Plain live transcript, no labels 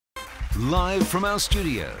Live from our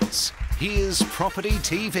studios, here's Property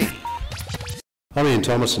TV. I'm Ian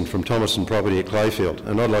Thomason from Thomason Property at Clayfield,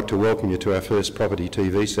 and I'd like to welcome you to our first Property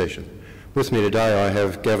TV session. With me today I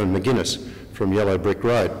have Gavin McInnes from Yellow Brick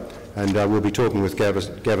Road, and we'll be talking with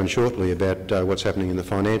Gavin shortly about what's happening in the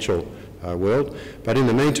financial world. But in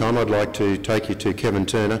the meantime, I'd like to take you to Kevin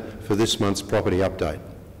Turner for this month's property update.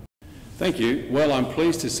 Thank you. Well, I'm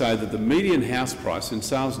pleased to say that the median house price and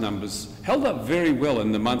sales numbers held up very well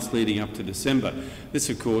in the months leading up to December.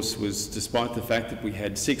 This, of course, was despite the fact that we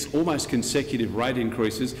had 6 almost consecutive rate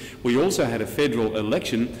increases. We also had a federal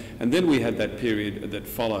election, and then we had that period that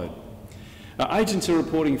followed. Agents are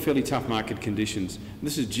reporting fairly tough market conditions.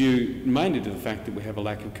 This is due mainly to the fact that we have a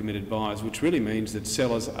lack of committed buyers, which really means that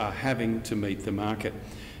sellers are having to meet the market.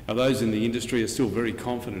 Now, those in the industry are still very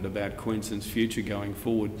confident about Queensland's future going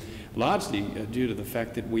forward, largely due to the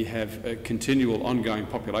fact that we have continual ongoing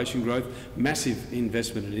population growth, massive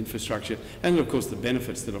investment in infrastructure, and of course the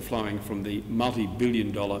benefits that are flowing from the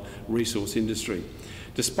multi-billion-dollar resource industry.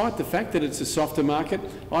 Despite the fact that it's a softer market,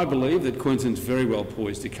 I believe that Queensland's very well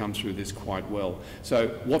poised to come through this quite well. So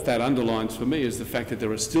what that underlines for me is the fact that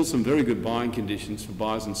there are still some very good buying conditions for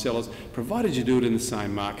buyers and sellers, provided you do it in the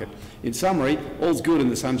same market. In summary, all's good in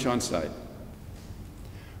the Sunshine State.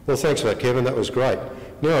 Well, thanks for that, Kevin. That was great.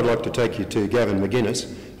 Now I'd like to take you to Gavin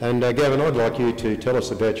McInnes. And Gavin, I'd like you to tell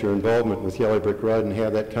us about your involvement with Yellow Brick Road and how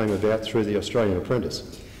that came about through the Australian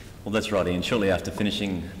Apprentice. Well, that's right, Ian. Shortly after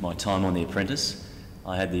finishing my time on the Apprentice,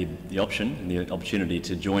 I had the option and the opportunity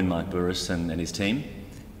to join Mark Burris and his team,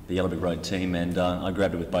 the Yellow Brick Road team, and I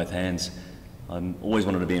grabbed it with both hands. I always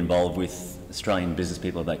wanted to be involved with Australian business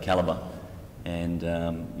people of that calibre, and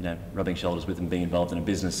rubbing shoulders with them, being involved in a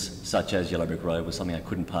business such as Yellow Brick Road was something I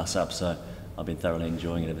couldn't pass up. So I've been thoroughly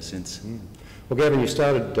enjoying it ever since. Well, Gavin, you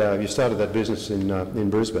started that business in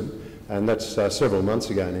Brisbane, and that's several months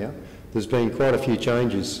ago now. There's been quite a few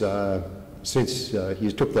changes since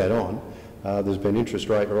you took that on. There's been interest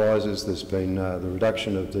rate rises, there's been the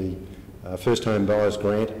reduction of the first home buyers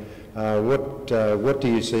grant. What do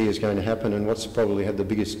you see is going to happen, and what's probably had the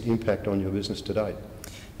biggest impact on your business to date?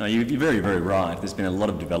 No, you're very, very right. There's been a lot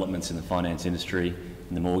of developments in the finance industry,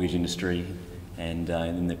 in the mortgage industry, and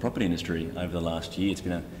in the property industry over the last year. It's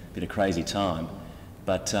been a crazy time.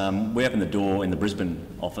 But we opened the door in the Brisbane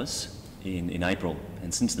office in April,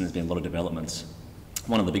 and since then there's been a lot of developments.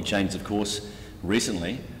 One of the big changes, of course,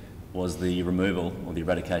 recently was the removal or the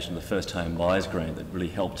eradication of the first home buyers grant that really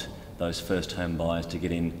helped those first home buyers to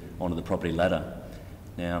get in onto the property ladder.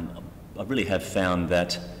 Now, I really have found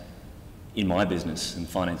that in my business and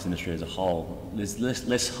finance industry as a whole, there's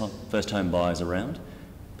less first home buyers around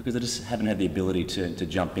because they just haven't had the ability to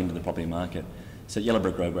jump into the property market. So at Yellow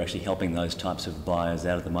Brick Road, we're actually helping those types of buyers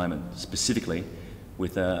out at the moment, specifically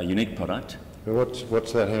with a unique product.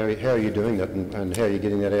 What's that? How are you doing that, and how are you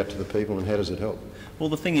getting that out to the people, and how does it help? Well,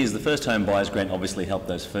 the thing is, the first home buyers grant obviously helped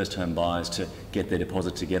those first home buyers to get their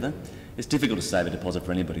deposit together. It's difficult to save a deposit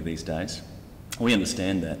for anybody these days. We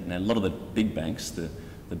understand that. Now, a lot of the big banks, the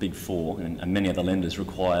big four, and many other lenders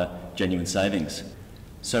require genuine savings.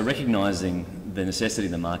 So recognising the necessity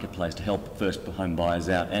in the marketplace to help first home buyers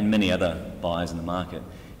out and many other buyers in the market,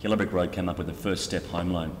 Yellow Brick Road came up with the first step home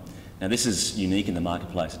loan. Now, this is unique in the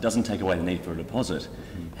marketplace. It doesn't take away the need for a deposit.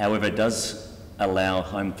 However, it does allow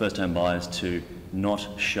first home buyers to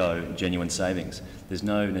not show genuine savings. There's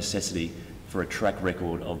no necessity for a track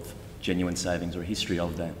record of genuine savings or a history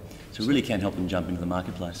of that. So it really can help them jump into the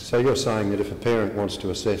marketplace. So you're saying that if a parent wants to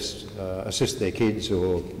assist their kids,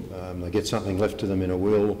 or they get something left to them in a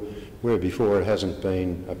will, where before it hasn't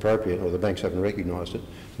been appropriate or the banks haven't recognised it,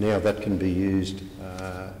 now that can be used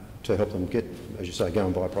to help them get, as you say, go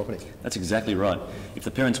and buy property. That's exactly right. If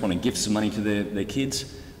the parents want to give some money to their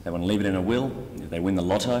kids, they want to leave it in a will, if they win the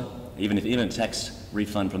lotto, even a tax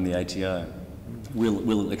refund from the ATO,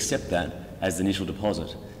 we'll accept that as the initial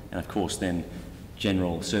deposit. And of course then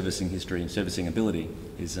general servicing history and servicing ability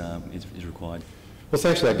is required. Well,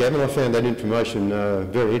 thanks for that, Gavin. I found that information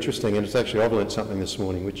very interesting, and it's actually I've learnt something this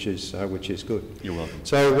morning, which is good. You're welcome.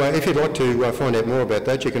 So if you'd like to find out more about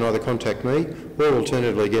that, you can either contact me or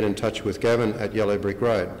alternatively get in touch with Gavin at Yellow Brick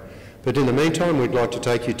Road. But in the meantime, we'd like to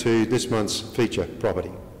take you to this month's feature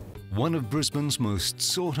property. One of Brisbane's most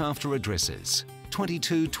sought-after addresses,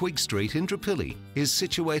 22 Twig Street, Indooroopilly, is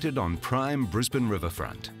situated on prime Brisbane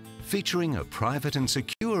riverfront. Featuring a private and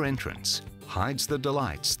secure entrance, hides the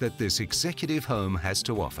delights that this executive home has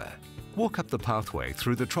to offer. Walk up the pathway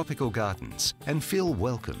through the tropical gardens and feel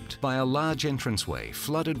welcomed by a large entranceway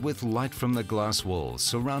flooded with light from the glass walls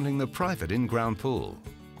surrounding the private in-ground pool.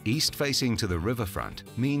 East facing to the riverfront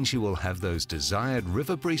means you will have those desired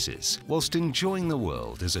river breezes whilst enjoying the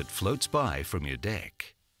world as it floats by from your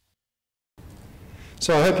deck.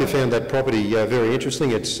 So I hope you found that property very interesting.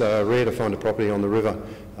 It's rare to find a property on the river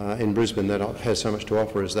in Brisbane that has so much to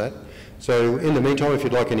offer as that. So in the meantime, if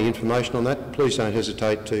you'd like any information on that, please don't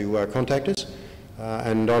hesitate to contact us,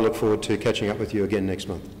 and I look forward to catching up with you again next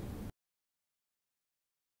month.